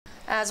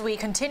As we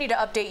continue to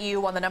update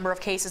you on the number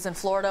of cases in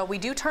Florida, we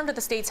do turn to the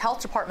state's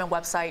health department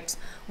website,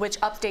 which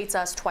updates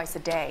us twice a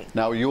day.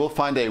 Now, you will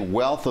find a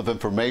wealth of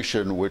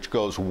information which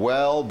goes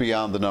well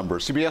beyond the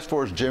numbers. CBS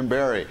 4's Jim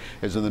Barry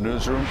is in the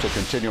newsroom to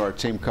continue our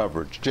team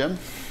coverage. Jim?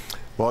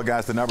 Well,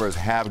 guys, the numbers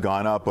have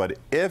gone up, but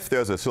if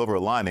there's a silver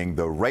lining,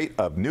 the rate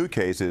of new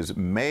cases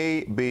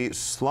may be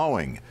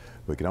slowing.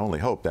 We can only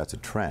hope that's a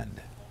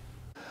trend.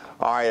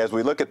 All right, as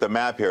we look at the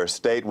map here,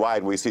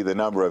 statewide, we see the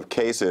number of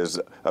cases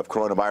of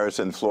coronavirus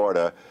in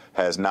Florida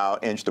has now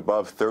inched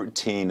above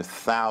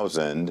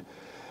 13,000.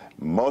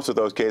 Most of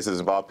those cases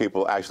involve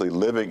people actually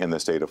living in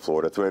the state of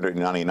Florida,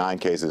 399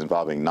 cases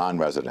involving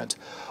non-residents.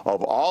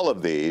 Of all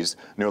of these,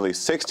 nearly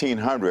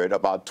 1,600,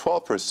 about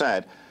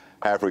 12%,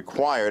 have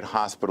required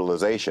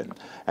hospitalization.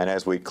 And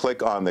as we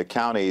click on the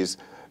counties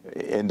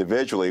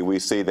individually, we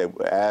see that,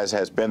 as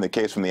has been the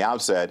case from the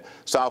outset,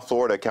 South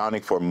Florida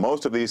accounting for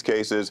most of these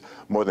cases,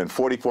 more than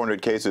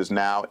 4,400 cases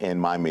now in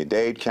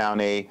Miami-Dade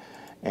County,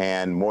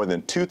 and more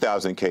than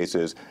 2,000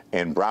 cases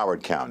in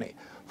Broward County.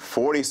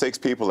 46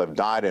 people have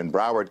died in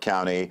Broward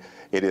County.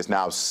 It is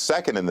now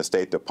second in the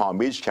state to Palm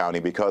Beach County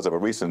because of a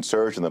recent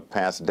surge in the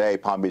past day.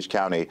 Palm Beach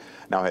County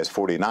now has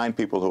 49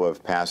 people who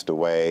have passed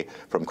away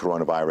from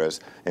coronavirus.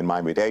 In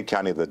Miami-Dade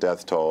County, the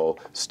death toll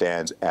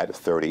stands at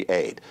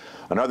 38.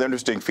 Another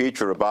interesting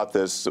feature about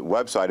this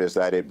website is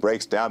that it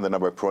breaks down the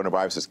number of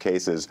coronavirus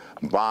cases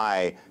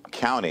by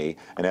county.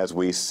 And as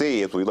we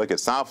see, if we look at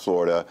South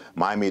Florida,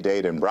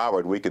 Miami-Dade and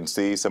Broward, we can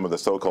see some of the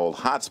so-called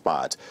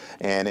hotspots.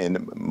 And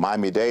in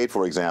Miami-Dade,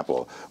 for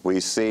example,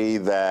 we see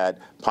that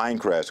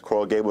Pinecrest,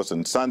 Coral Gables,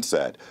 and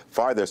Sunset,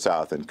 farther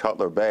south in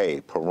Cutler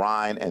Bay,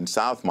 Perrine, and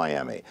South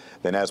Miami.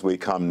 Then as we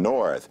come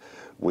north,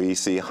 we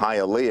see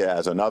Hialeah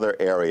as another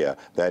area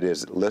that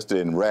is listed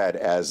in red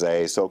as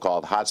a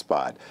so-called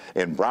hotspot.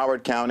 In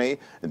Broward County,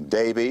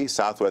 Davie,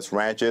 Southwest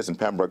Ranches, and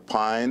Pembroke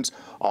Pines,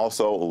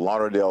 also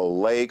Lauderdale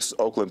Lakes,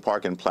 Oakland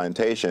Park, and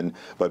Plantation.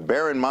 But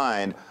bear in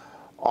mind,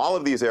 all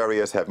of these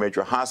areas have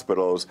major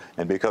hospitals,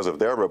 and because of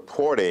their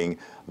reporting,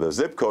 the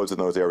zip codes in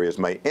those areas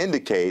may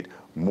indicate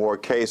more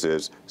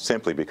cases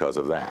simply because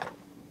of that.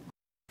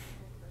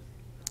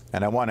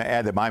 And I want to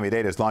add that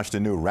Miami-Dade has launched a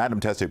new random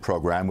testing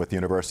program with the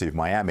University of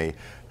Miami.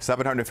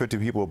 750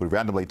 people will be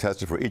randomly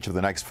tested for each of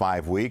the next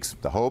 5 weeks.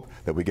 The hope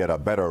that we get a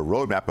better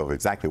roadmap of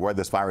exactly where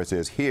this virus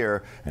is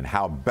here and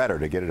how better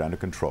to get it under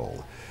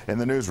control. In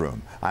the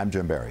newsroom, I'm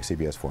Jim Barry,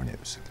 CBS 4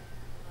 News.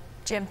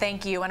 Jim,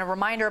 thank you. And a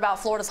reminder about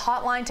Florida's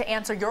hotline to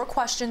answer your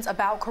questions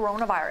about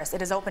coronavirus.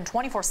 It is open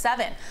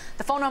 24/7.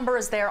 The phone number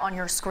is there on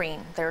your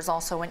screen. There's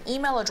also an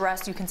email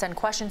address you can send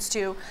questions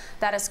to.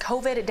 That is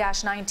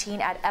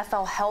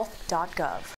COVID-19@flhealth.gov.